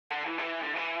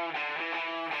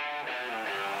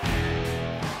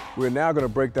We're now going to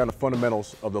break down the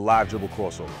fundamentals of the live dribble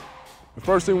crossover. The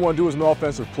first thing we want to do as an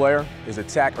offensive player is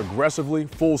attack aggressively,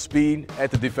 full speed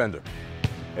at the defender.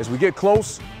 As we get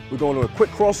close, we're going to a quick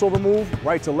crossover move,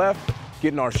 right to left,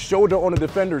 getting our shoulder on the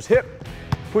defender's hip,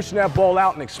 pushing that ball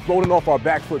out and exploding off our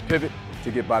back foot pivot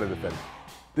to get by the defender.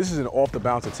 This is an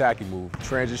off-the-bounce attacking move,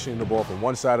 transitioning the ball from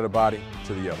one side of the body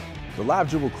to the other. The live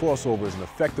dribble crossover is an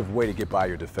effective way to get by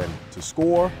your defender, to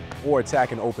score or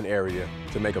attack an open area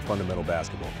to make a fundamental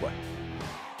basketball play.